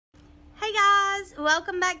guys,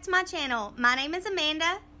 welcome back to my channel. My name is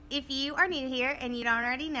Amanda if you are new here and you don't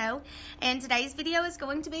already know, and today's video is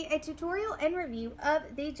going to be a tutorial and review of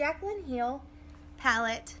the Jaclyn Hill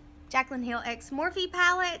palette, Jaclyn Hill X Morphe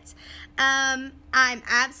palette. I'm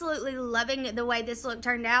absolutely loving the way this look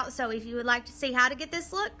turned out, so if you would like to see how to get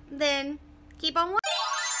this look, then keep on watching.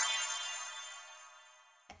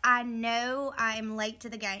 I know I'm late to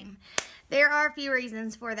the game. There are a few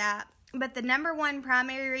reasons for that, but the number one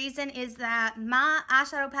primary reason is that my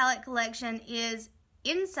eyeshadow palette collection is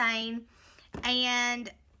insane, and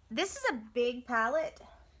this is a big palette.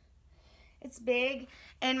 It's big,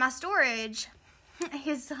 and my storage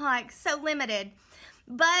is like so limited,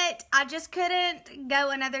 but I just couldn't go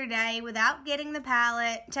another day without getting the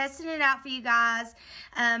palette, testing it out for you guys.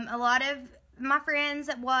 A lot of my friends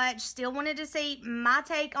that watch still wanted to see my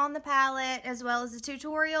take on the palette as well as the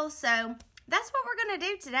tutorial, so that's what we're going to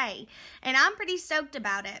do today, and I'm pretty stoked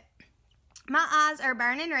about it. My eyes are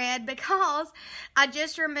burning red because I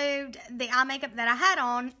just removed the eye makeup that I had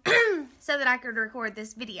on so that I could record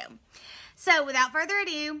this video. So without further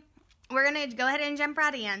ado, we're going to go ahead and jump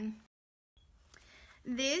right in.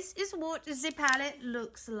 This is what the palette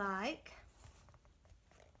looks like.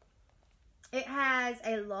 It has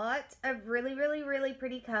a lot of really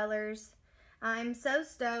pretty colors. I'm so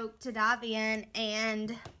stoked to dive in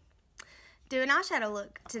and do an eyeshadow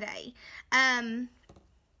look today.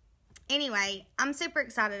 Anyway, I'm super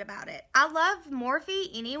excited about it. I love Morphe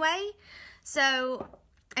anyway, so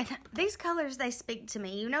and these colors, they speak to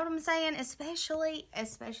me. You know what I'm saying? Especially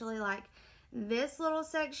like this little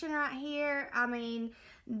section right here. I mean,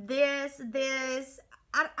 this.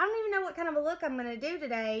 I don't even know what kind of a look I'm going to do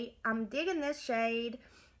today. I'm digging this shade.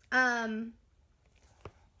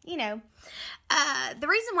 You know, the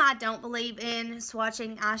reason why I don't believe in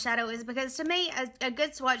swatching eyeshadow is because to me, a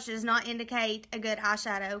good swatch does not indicate a good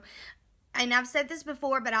eyeshadow. And I've said this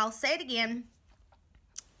before, but I'll say it again.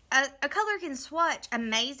 A color can swatch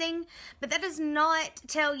amazing, but that does not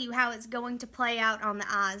tell you how it's going to play out on the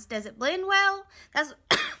eyes. Does it blend well? That's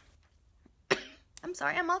I'm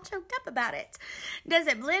sorry, I'm all choked up about it. Does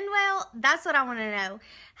it blend well? That's what I want to know.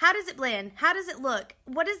 How does it blend? How does it look?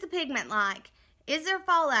 What is the pigment like? Is there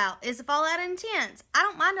fallout? Is the fallout intense? I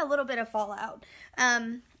don't mind a little bit of fallout.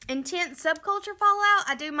 Intense subculture fallout,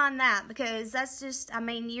 I do mind that because that's just, I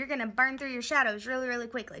mean, you're going to burn through your shadows really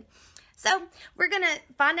quickly. So we're going to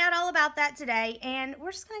find out all about that today, and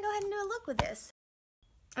we're just going to go ahead and do a look with this.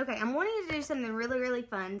 Okay, I'm wanting to do something really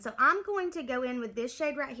fun. So I'm going to go in with this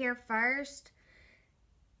shade right here first.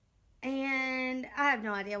 And I have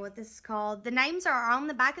no idea what this is called. The names are on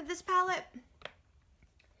the back of this palette,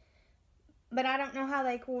 but I don't know how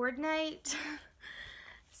they coordinate.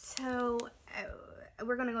 So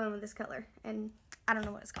we're going to go in with this color, and I don't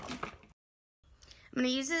know what it's called. I'm going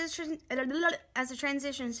to use it as a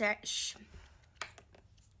transition shade.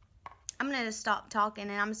 I'm going to stop talking,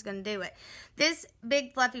 and I'm just going to do it. This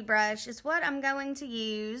big fluffy brush is what I'm going to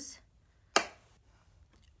use.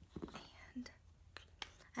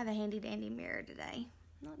 I have a handy dandy mirror today.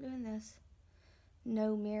 I'm not doing this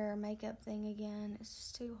no mirror makeup thing again. It's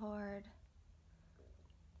just too hard.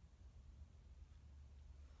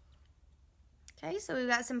 Okay, so we've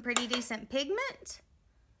got some pretty decent pigment.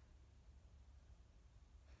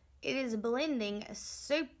 It is blending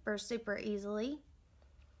super easily.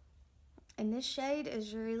 And this shade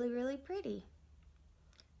is really pretty.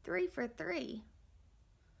 3 for 3.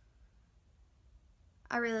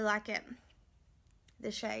 I really like it. The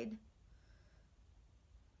shade.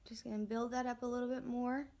 Just going to build that up a little bit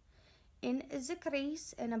more in the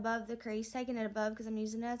crease and above the crease, taking it above because I'm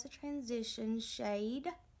using it as a transition shade.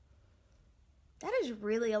 That is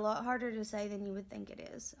really a lot harder to say than you would think it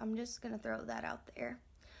is. I'm just going to throw that out there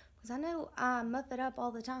because I know I muff it up all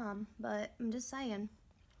the time, but I'm just saying.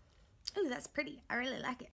 Ooh, that's pretty. I really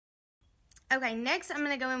like it. Okay, next I'm going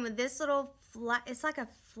to go in with this little flat, it's like a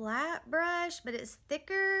flat brush, but it's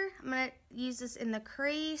thicker. I'm going to use this in the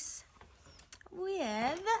crease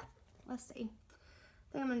with, let's see,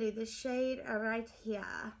 I think I'm going to do this shade right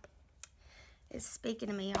here. It's speaking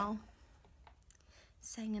to me, y'all.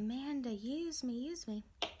 Saying, Amanda, use me, use me.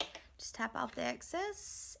 Just tap off the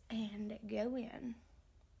excess and go in.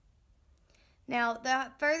 Now, the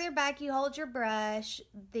further back you hold your brush,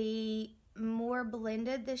 the more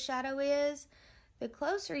blended the shadow is. The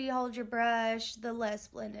closer you hold your brush, the less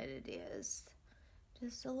blended it is.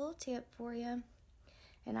 Just a little tip for you.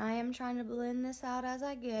 And I am trying to blend this out as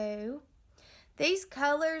I go. These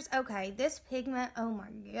colors, okay, this pigment, oh my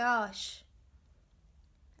gosh.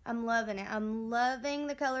 I'm loving it. I'm loving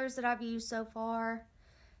the colors that I've used so far.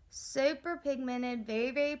 Super pigmented,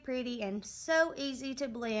 very pretty, and so easy to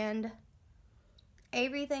blend.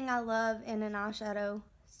 everything I love in an eyeshadow,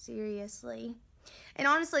 seriously. And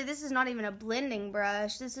honestly, this is not even a blending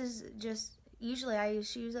brush. This is just, usually I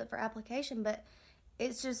used to use it for application, but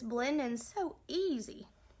it's just blending so easy.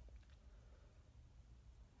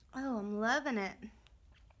 Oh, I'm loving it.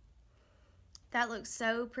 That looks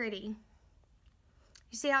so pretty.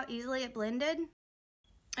 You see how easily it blended?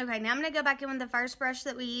 Okay, now I'm going to go back in with the first brush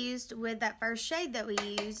that we used with that first shade that we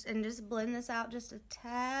used and just blend this out just a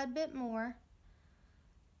tad bit more.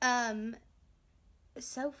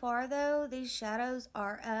 So far though, these shadows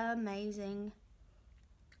are amazing.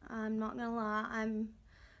 I'm not going to lie.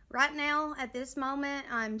 Right now, at this moment,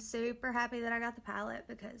 I'm super happy that I got the palette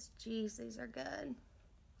because, geez, these are good.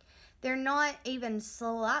 They're not even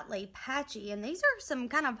slightly patchy, and these are some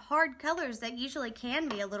kind of hard colors that usually can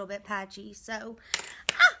be a little bit patchy, so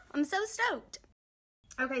I'm so stoked.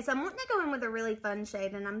 Okay, so I'm wanting to go in with a really fun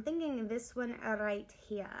shade, and I'm thinking this one right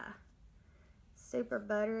here. Super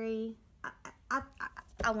buttery.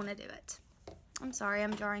 I want to do it. I'm sorry,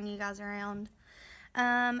 I'm jarring you guys around.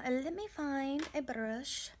 Let me find a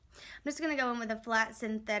brush. I'm just going to go in with a flat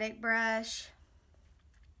synthetic brush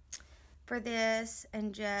for this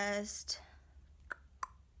and just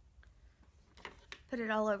put it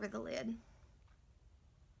all over the lid.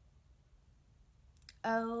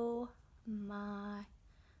 Oh my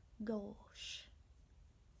gosh.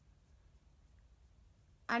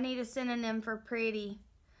 I need a synonym for pretty,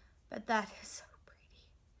 but that is so pretty.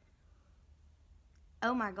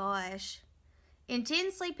 Oh my gosh.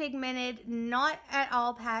 Intensely pigmented, not at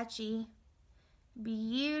all patchy,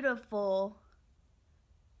 beautiful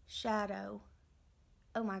shadow.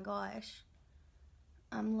 Oh my gosh.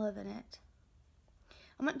 I'm loving it.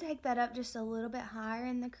 I'm going to take that up just a little bit higher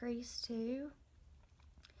in the crease too.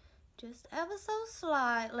 Just ever so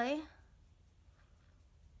slightly.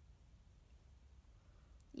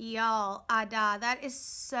 Y'all, I die. That is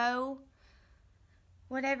so,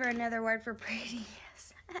 whatever another word for pretty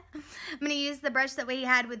is. I'm going to use the brush that we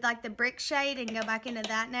had with like the brick shade and go back into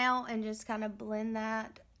that now and just kind of blend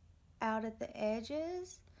that out at the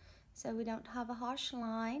edges so we don't have a harsh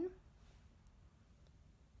line.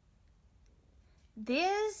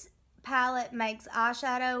 This palette makes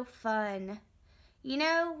eyeshadow fun. You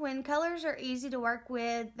know, when colors are easy to work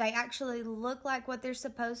with, they actually look like what they're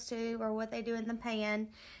supposed to or what they do in the pan,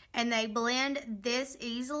 and they blend this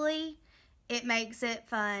easily, it makes it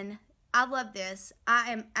fun. I love this.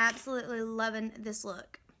 I am absolutely loving this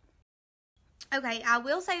look. Okay, I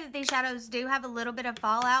will say that these shadows do have a little bit of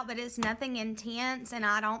fallout, but it's nothing intense, and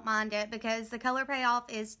I don't mind it because the color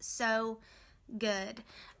payoff is so good.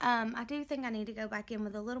 I do think I need to go back in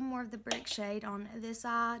with a little more of the brick shade on this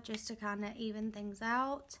eye just to kind of even things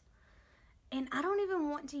out. And I don't even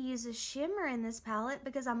want to use a shimmer in this palette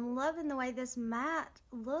because I'm loving the way this matte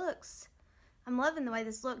looks. I'm loving the way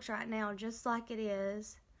this looks right now, just like it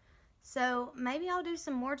is. So maybe I'll do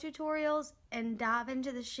some more tutorials and dive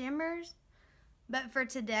into the shimmers. But for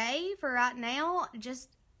today, for right now,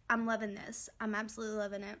 I'm loving this. I'm absolutely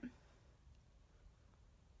loving it.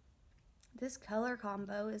 This color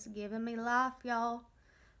combo is giving me life, y'all.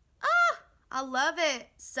 Ah, I love it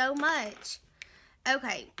so much.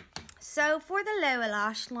 Okay, so for the lower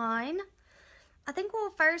lash line, I think we'll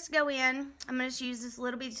first go in. I'm going to just use this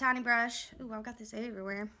little bitty tiny brush. Ooh, I've got this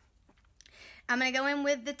everywhere. I'm going to go in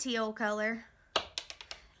with the teal color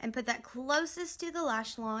and put that closest to the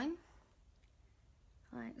lash line.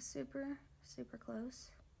 Like super, super close.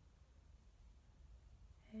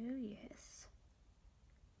 Oh, yes.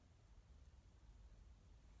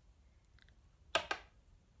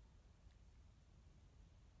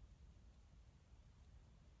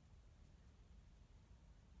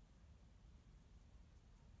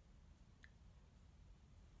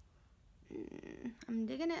 I'm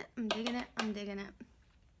digging it, I'm digging it, I'm digging it.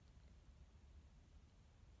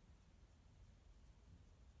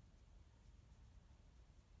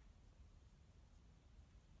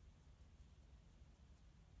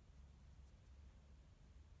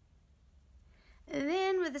 And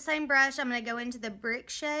then with the same brush, I'm going to go into the brick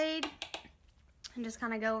shade and just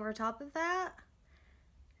kind of go over top of that.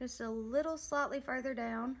 Just a little slightly further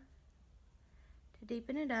down to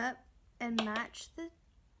deepen it up and match the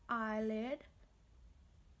eyelid.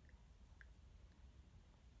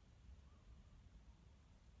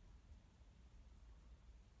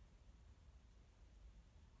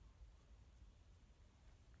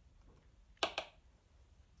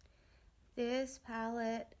 This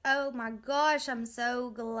palette, oh my gosh, I'm so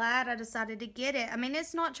glad I decided to get it. I mean,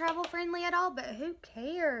 it's not travel friendly at all, but who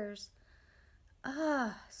cares?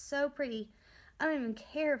 Ah, so pretty. I don't even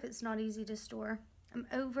care if it's not easy to store. I'm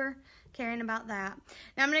over caring about that.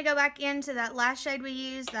 Now I'm going to go back into that last shade we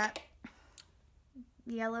used, that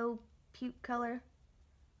yellow puke color.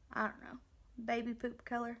 I don't know, baby poop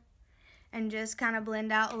color. And just kind of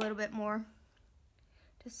blend out a little bit more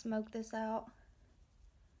to smoke this out.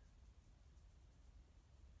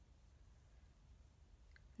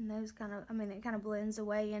 And those kind of, I mean, it kind of blends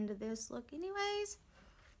away into this look anyways.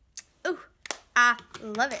 Ooh, I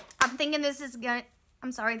love it. I'm thinking this is going to,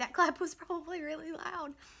 I'm sorry, that clap was probably really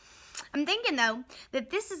loud. I'm thinking, though, that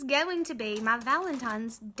this is going to be my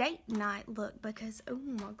Valentine's date night look because, oh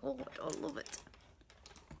my God, I love it.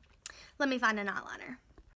 Let me find an eyeliner.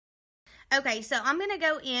 Okay, so I'm going to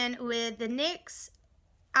go in with the NYX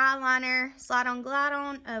eyeliner, Slide On Glide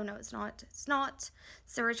On. Oh, no, it's not. It's not.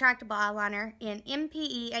 It's a retractable eyeliner in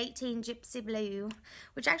MPE 18 Gypsy Blue,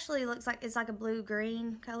 which actually looks like it's like a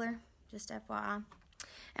blue-green color, just FYI. And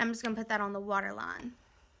I'm just going to put that on the waterline.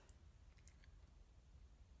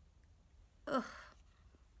 Ugh.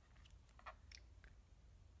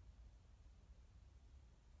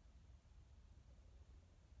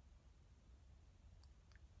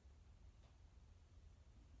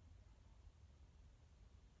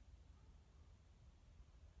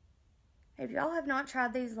 If y'all have not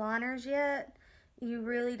tried these liners yet, you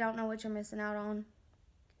really don't know what you're missing out on.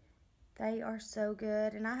 They are so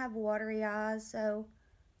good. And I have watery eyes, so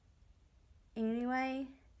anyway.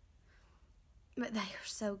 But they are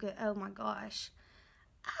so good. Oh my gosh.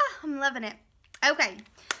 I'm loving it. Okay,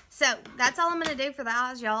 so that's all I'm going to do for the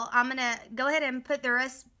eyes, y'all. I'm going to go ahead and put the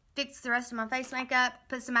rest, fix the rest of my face makeup,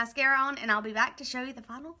 put some mascara on, and I'll be back to show you the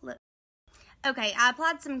final look. Okay, I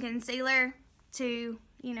applied some concealer to,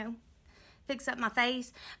 you know, fix up my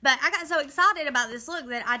face, but I got so excited about this look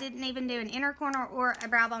that I didn't even do an inner corner or a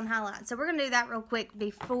brow bone highlight. So we're going to do that real quick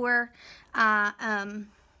before I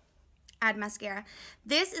add mascara.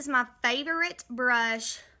 This is my favorite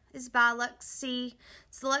brush. It's by Luxie.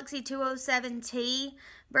 It's the Luxie 207T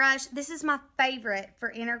brush. This is my favorite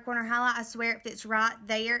for inner corner highlight. I swear it fits right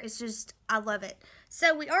there. It's just, I love it.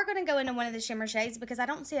 So we are going to go into one of the shimmer shades because I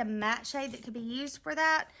don't see a matte shade that could be used for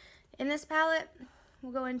that in this palette.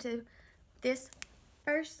 We'll go into this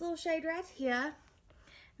first little shade right here.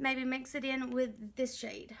 Maybe mix it in with this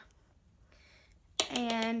shade.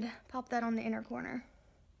 And pop that on the inner corner.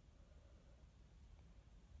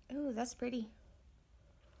 Ooh, that's pretty.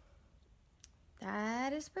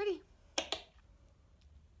 That is pretty.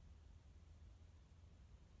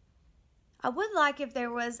 I would like if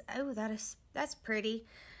there was, oh, that's pretty.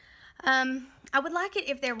 I would like it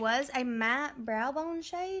if there was a matte brow bone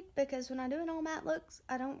shade, because when I do an all matte looks,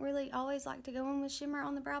 I don't really always like to go in with shimmer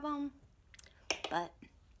on the brow bone. But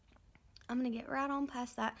I'm going to get right on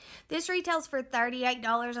past that. This retails for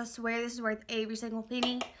 $38. I swear this is worth every single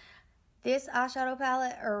penny. This eyeshadow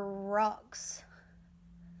palette rocks.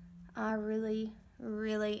 I really,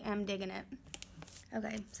 really am digging it.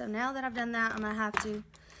 Okay, so now that I've done that, I'm going to have to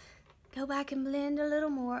go back and blend a little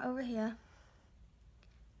more over here.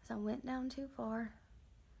 I went down too far.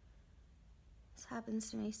 This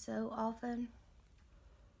happens to me so often,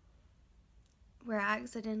 where I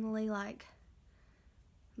accidentally like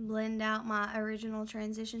blend out my original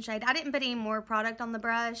transition shade. I didn't put any more product on the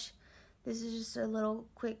brush. This is just a little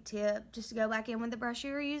quick tip, just to go back in with the brush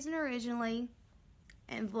you were using originally,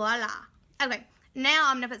 and voila. Okay, now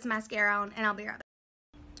I'm gonna put some mascara on and I'll be right back.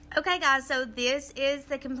 Okay guys, so this is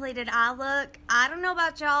the completed eye look. I don't know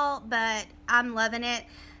about y'all, but I'm loving it.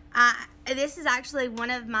 This is actually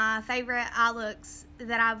one of my favorite eye looks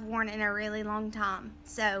that I've worn in a really long time.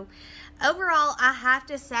 So overall, I have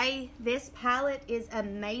to say this palette is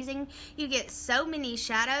amazing. You get so many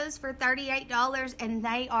shadows for $38 and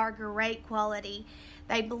they are great quality.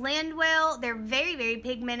 They blend well, they're very, very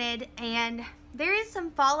pigmented, and there is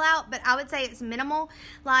some fallout, but I would say it's minimal.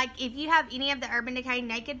 Like if you have any of the Urban Decay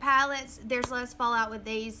Naked palettes, there's less fallout with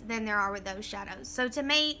these than there are with those shadows. So to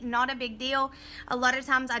me, not a big deal. A lot of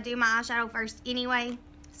times I do my eyeshadow first anyway,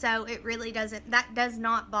 so it really doesn't, that does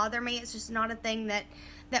not bother me. It's just not a thing that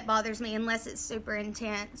bothers me unless it's super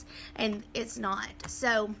intense, and it's not.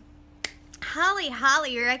 So highly,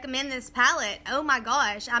 highly recommend this palette. Oh my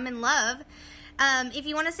gosh, I'm in love. If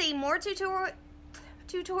you want to see more tutorials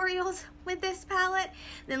with this palette,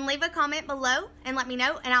 then leave a comment below and let me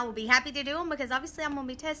know, and I will be happy to do them, because obviously I'm going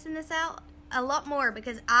to be testing this out a lot more,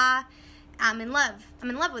 because I'm in love. I'm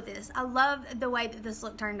in love with this. I love the way that this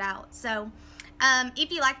look turned out. So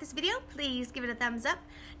if you like this video, please give it a thumbs up.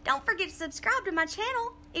 Don't forget to subscribe to my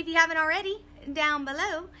channel if you haven't already down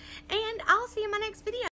below, and I'll see you in my next video.